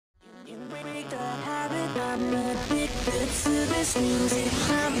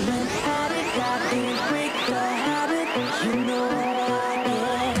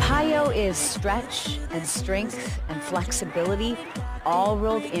PiYo is stretch and strength and flexibility all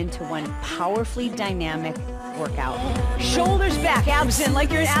rolled into one powerfully dynamic workout. Shoulders back, abs in,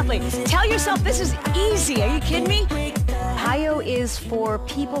 like you're an athlete. Tell yourself this is easy. Are you kidding me? PiYo is for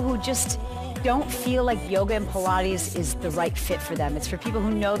people who just don't feel like yoga and Pilates is the right fit for them. It's for people who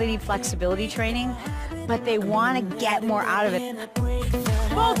know they need flexibility training, but they want to get more out of it.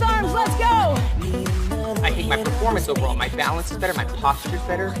 Both arms, let's go! I think my performance overall, my balance is better, my posture is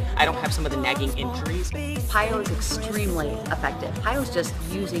better. I don't have some of the nagging injuries. PiYo is extremely effective. PiYo is just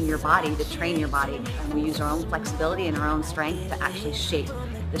using your body to train your body. And we use our own flexibility and our own strength to actually shape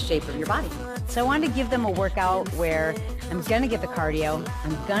the shape of your body. So I wanted to give them a workout where I'm gonna get the cardio,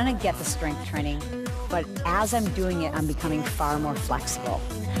 I'm gonna get the strength training, but as I'm doing it, I'm becoming far more flexible.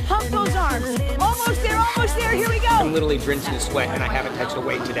 Pump those arms. Almost there, here we go. I'm literally drenched in sweat and I haven't touched a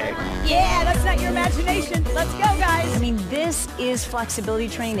weight today. Yeah, that's not your imagination. Let's go, guys. I mean, this is flexibility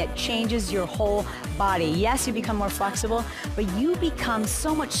training that changes your whole body. Yes, you become more flexible, but you become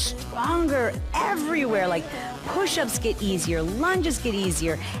so much stronger everywhere. Like push-ups get easier, lunges get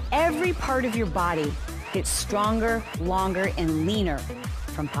easier. Every part of your body gets stronger, longer, and leaner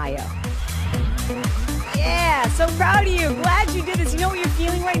from PiYo. Yeah, so proud of you. Glad you did this. You know what you're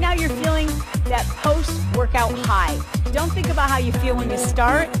feeling right now? You're feeling that post-workout high. Don't think about how you feel when you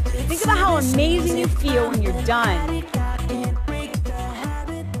start. Think about how amazing you feel when you're done.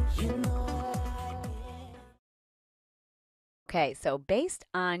 Okay, so based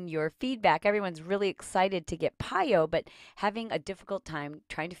on your feedback, everyone's really excited to get PiYo, but having a difficult time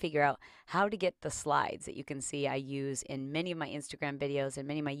trying to figure out how to get the slides that you can see I use in many of my Instagram videos and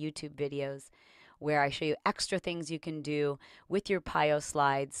many of my YouTube videos, where I show you extra things you can do with your PiYo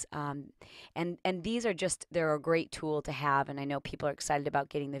slides. And these are just, they're a great tool to have, and I know people are excited about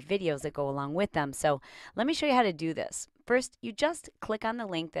getting the videos that go along with them. So let me show you how to do this. First, you just click on the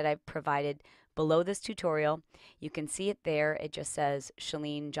link that I've provided below this tutorial. You can see it there. It just says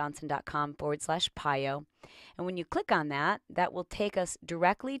chalenejohnson.com/PiYo. And when you click on that, that will take us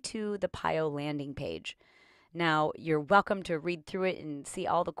directly to the PiYo landing page. Now, you're welcome to read through it and see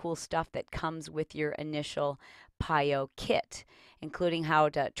all the cool stuff that comes with your initial PiYo kit, including how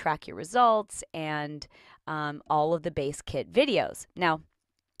to track your results and all of the base kit videos. Now,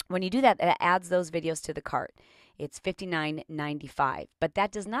 when you do that, it adds those videos to the cart. It's $59.95, but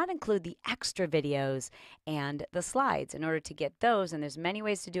that does not include the extra videos and the slides. In order to get those, and there's many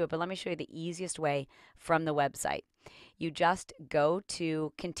ways to do it, but let me show you the easiest way from the website. You just go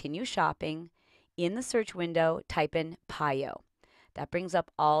to Continue Shopping. In the search window, type in PiYo. That brings up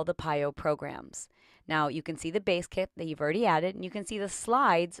all the PiYo programs. Now, you can see the base kit that you've already added, and you can see the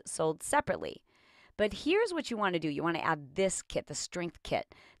slides sold separately. But here's what you want to do. You want to add this kit, the strength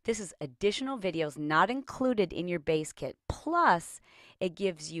kit. This is additional videos not included in your base kit, plus it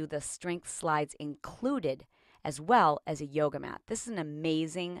gives you the strength slides included, as well as a yoga mat. This is an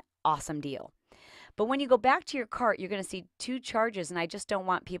amazing, awesome deal. But when you go back to your cart, you're going to see two charges, and I just don't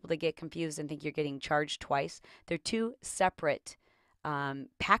want people to get confused and think you're getting charged twice. They're two separate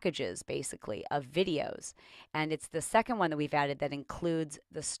packages, basically, of videos. And it's the second one that we've added that includes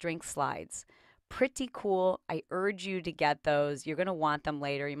the strength slides. Pretty cool. I urge you to get those. You're going to want them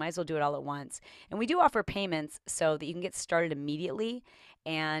later. You might as well do it all at once. And we do offer payments so that you can get started immediately.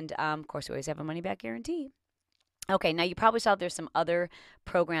 And, of course, we always have a money-back guarantee. Okay, now you probably saw there's some other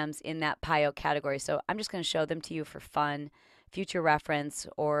programs in that PiYo category, so I'm just going to show them to you for fun, future reference,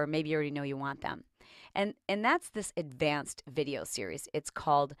 or maybe you already know you want them. And that's this advanced video series. It's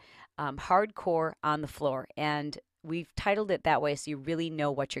called Hardcore on the Floor, and we've titled it that way so you really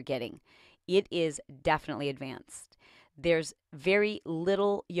know what you're getting. It is definitely advanced. There's very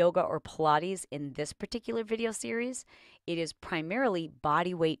little yoga or Pilates in this particular video series. It is primarily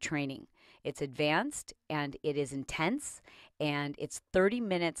body weight training. It's advanced and it is intense, and it's 30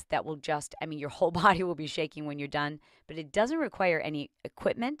 minutes that will just, I mean, your whole body will be shaking when you're done, but it doesn't require any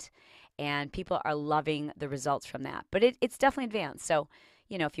equipment, and people are loving the results from that. But it's definitely advanced. So,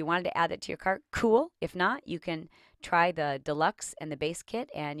 you know, if you wanted to add that to your cart, cool. If not, you can try the deluxe and the base kit,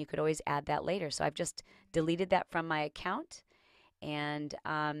 and you could always add that later. So I've just deleted that from my account. And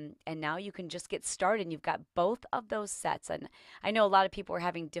now you can just get started, and you've got both of those sets. And I know a lot of people are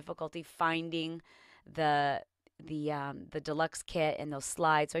having difficulty finding the the deluxe kit and those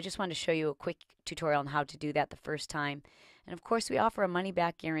slides. So I just wanted to show you a quick tutorial on how to do that the first time. And of course, we offer a money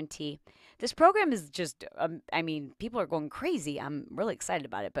back guarantee. This program is just, I mean, people are going crazy. I'm really excited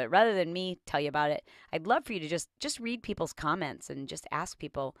about it. But rather than me tell you about it, I'd love for you to just read people's comments and just ask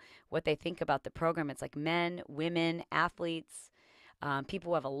people what they think about the program. It's like men, women, athletes,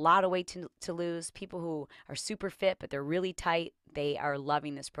 people who have a lot of weight to lose, people who are super fit but they're really tight. They are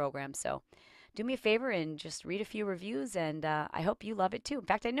loving this program. So do me a favor and just read a few reviews, and I hope you love it too. In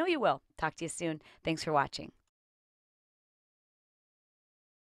fact, I know you will. Talk to you soon. Thanks for watching.